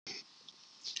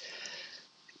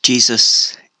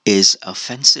Jesus is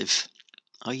offensive.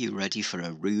 Are you ready for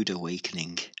a rude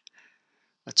awakening?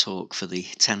 A talk for the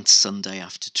 10th Sunday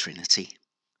after Trinity.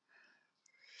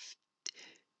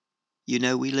 You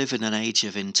know, we live in an age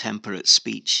of intemperate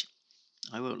speech.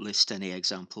 I won't list any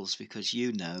examples because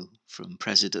you know, from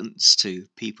presidents to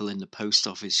people in the post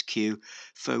office queue,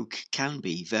 folk can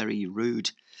be very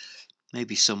rude.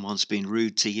 Maybe someone's been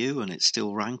rude to you and it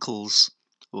still rankles.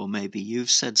 Or maybe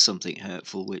you've said something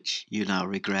hurtful which you now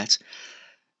regret.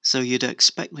 So you'd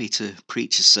expect me to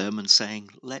preach a sermon saying,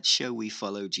 let's show we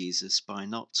follow Jesus by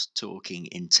not talking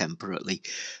intemperately.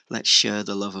 Let's share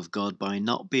the love of God by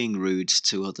not being rude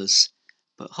to others.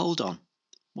 But hold on,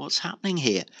 what's happening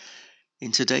here?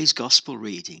 In today's gospel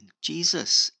reading,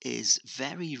 Jesus is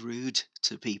very rude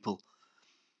to people.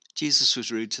 Jesus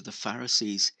was rude to the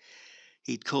Pharisees.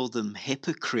 He'd called them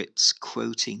hypocrites,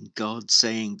 quoting God,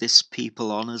 saying, "This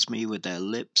people honors me with their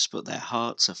lips, but their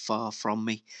hearts are far from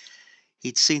me."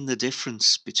 He'd seen the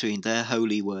difference between their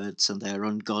holy words and their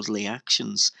ungodly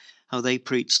actions, how they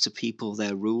preached to people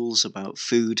their rules about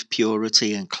food,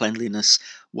 purity and cleanliness,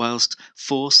 whilst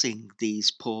forcing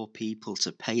these poor people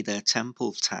to pay their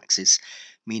temple taxes,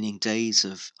 meaning days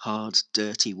of hard,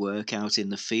 dirty work out in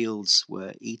the fields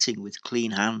where eating with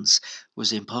clean hands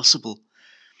was impossible.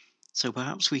 So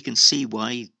perhaps we can see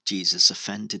why Jesus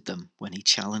offended them when he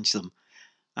challenged them,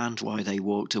 and why they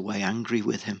walked away angry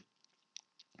with him.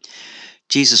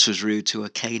 Jesus was rude to a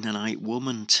Canaanite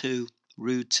woman too,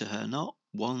 rude to her not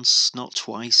once, not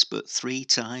twice, but 3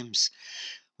 times.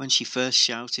 When she first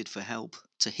shouted for help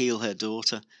to heal her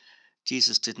daughter,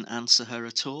 Jesus didn't answer her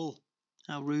at all.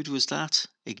 How rude was that,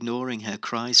 ignoring her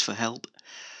cries for help?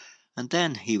 And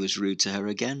then he was rude to her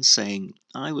again, saying,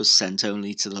 "I was sent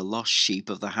only to the lost sheep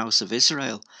of the house of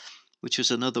Israel," which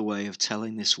was another way of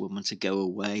telling this woman to go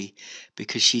away,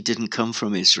 because she didn't come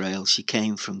from Israel, she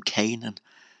came from Canaan.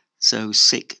 So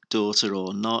sick daughter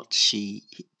or not,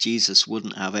 Jesus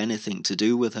wouldn't have anything to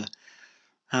do with her.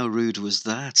 How rude was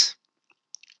that?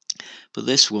 But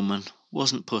this woman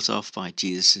wasn't put off by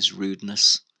Jesus'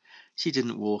 rudeness. She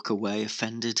didn't walk away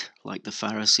offended like the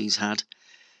Pharisees had.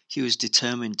 She was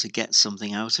determined to get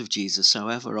something out of Jesus,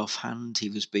 however offhand he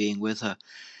was being with her.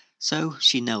 So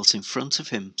she knelt in front of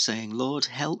him, saying, "Lord,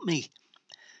 help me."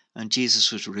 And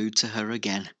Jesus was rude to her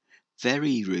again,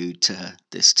 very rude to her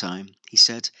this time. He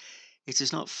said, "It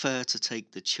is not fair to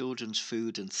take the children's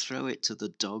food and throw it to the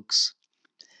dogs."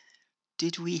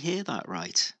 Did we hear that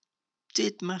right?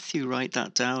 Did Matthew write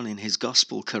that down in his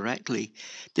gospel correctly?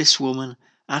 This woman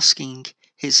asking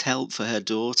his help for her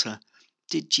daughter,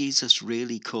 did Jesus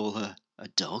really call her a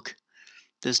dog?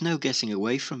 There's no getting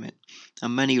away from it,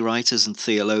 and many writers and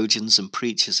theologians and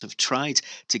preachers have tried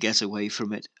to get away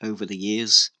from it over the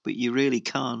years, but you really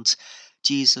can't.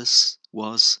 Jesus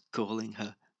was calling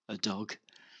her a dog.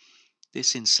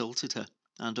 This insulted her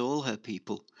and all her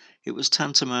people. It was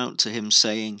tantamount to him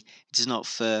saying, "It is not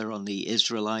fair on the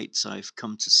Israelites I've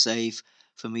come to save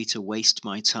for me to waste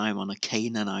my time on a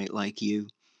Canaanite like you."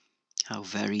 How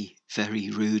very, very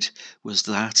rude was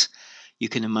that? You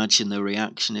can imagine the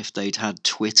reaction if they'd had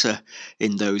Twitter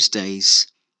in those days.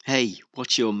 "Hey,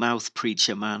 watch your mouth,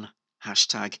 preacher man.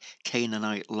 Hashtag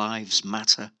Canaanite lives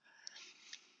matter."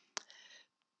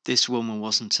 This woman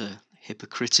wasn't a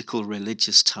hypocritical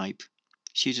religious type.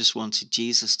 She just wanted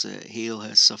Jesus to heal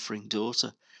her suffering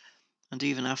daughter. And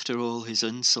even after all his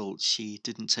insults, she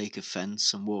didn't take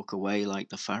offense and walk away like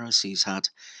the Pharisees had.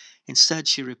 Instead,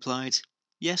 she replied,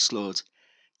 "Yes, Lord,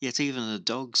 yet even the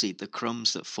dogs eat the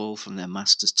crumbs that fall from their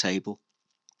master's table,"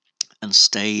 and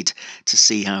stayed to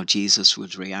see how Jesus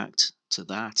would react to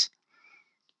that.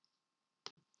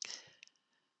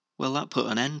 Well, that put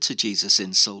an end to Jesus'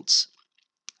 insults.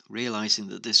 Realizing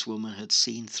that this woman had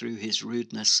seen through his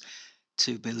rudeness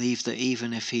to believe that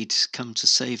even if he'd come to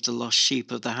save the lost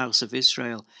sheep of the house of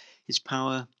Israel, his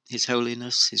power, his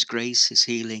holiness, his grace, his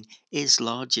healing is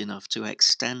large enough to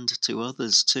extend to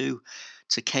others too,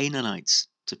 to Canaanites,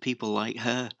 to people like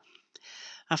her.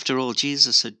 After all,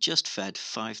 Jesus had just fed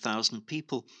 5,000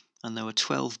 people, and there were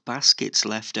 12 baskets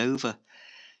left over.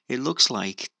 It looks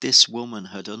like this woman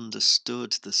had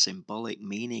understood the symbolic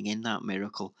meaning in that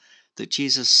miracle, that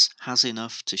Jesus has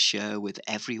enough to share with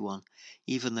everyone,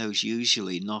 even those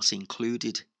usually not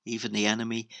included, even the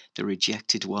enemy, the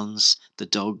rejected ones, the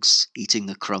dogs eating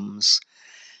the crumbs.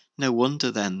 No wonder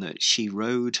then that she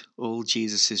rode all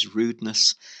Jesus'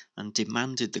 rudeness and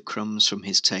demanded the crumbs from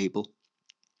his table.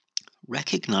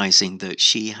 Recognizing that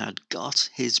she had got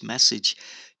his message,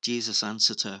 Jesus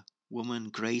answered her, "Woman,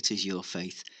 great is your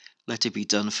faith. Let it be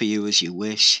done for you as you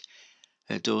wish."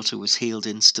 Her daughter was healed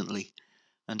instantly,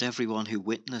 and everyone who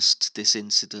witnessed this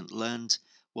incident learned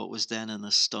what was then an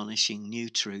astonishing new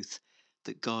truth,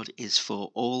 that God is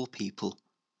for all people,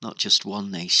 not just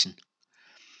one nation.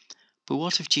 But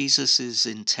what of Jesus'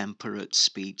 intemperate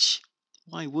speech?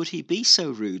 Why would he be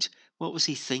so rude? What was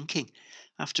he thinking?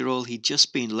 After all, he'd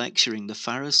just been lecturing the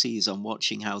Pharisees on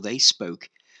watching how they spoke.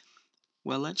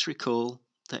 Well, let's recall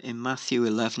that in Matthew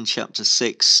 11, chapter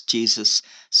 6, Jesus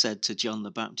said to John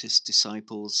the Baptist's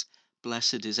disciples,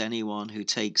 "Blessed is anyone who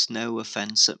takes no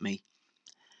offense at me."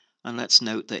 And let's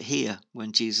note that here,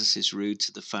 when Jesus is rude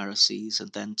to the Pharisees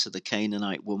and then to the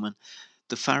Canaanite woman,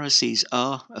 the Pharisees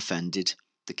are offended.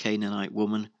 The Canaanite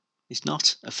woman is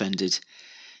not offended.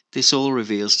 This all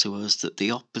reveals to us that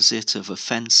the opposite of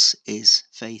offense is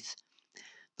faith.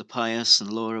 The pious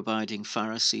and law-abiding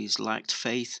Pharisees lacked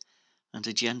faith, and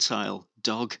a Gentile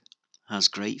dog has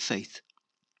great faith.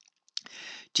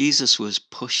 Jesus was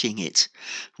pushing it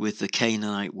with the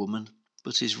Canaanite woman,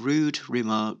 but his rude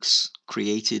remarks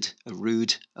created a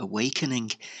rude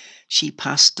awakening. She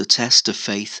passed the test of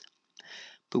faith,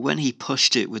 but when he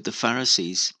pushed it with the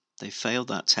Pharisees, they failed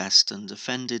that test and,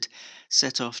 offended,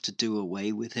 set off to do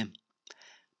away with him.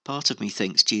 Part of me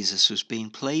thinks Jesus was being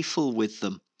playful with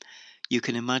them. You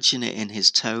can imagine it in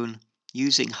his tone,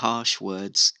 using harsh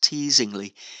words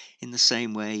teasingly, in the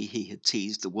same way he had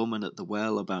teased the woman at the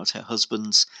well about her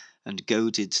husbands and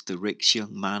goaded the rich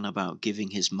young man about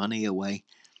giving his money away.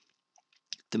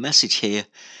 The message here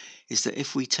is that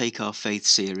if we take our faith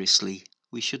seriously,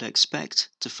 we should expect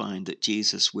to find that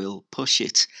Jesus will push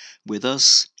it with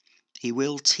us. He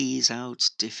will tease out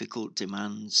difficult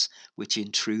demands which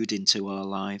intrude into our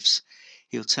lives.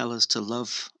 He'll tell us to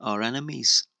love our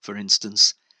enemies, for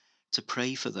instance, to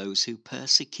pray for those who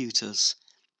persecute us.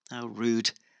 How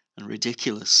rude and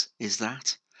ridiculous is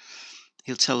that?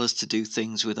 He'll tell us to do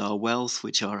things with our wealth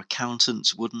which our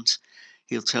accountants wouldn't.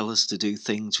 He'll tell us to do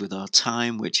things with our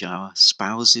time which our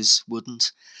spouses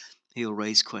wouldn't. He'll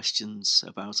raise questions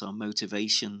about our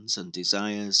motivations and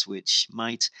desires which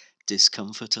might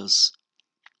discomfort us.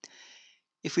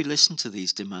 If we listen to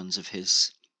these demands of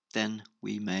his, then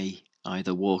we may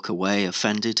either walk away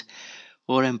offended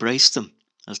or embrace them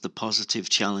as the positive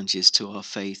challenges to our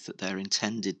faith that they're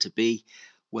intended to be,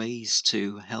 ways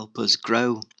to help us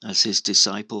grow as his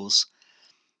disciples.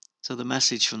 So the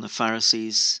message from the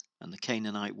Pharisees and the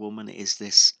Canaanite woman is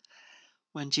this: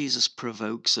 when Jesus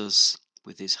provokes us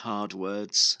with his hard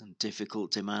words and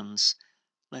difficult demands,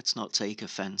 let's not take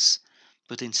offense,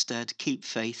 but instead keep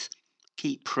faith,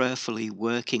 keep prayerfully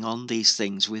working on these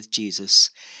things with Jesus.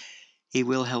 He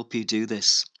will help you do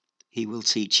this. He will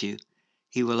teach you.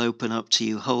 He will open up to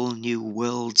you whole new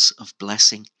worlds of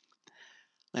blessing.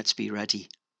 Let's be ready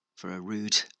for a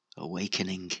rude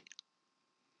awakening.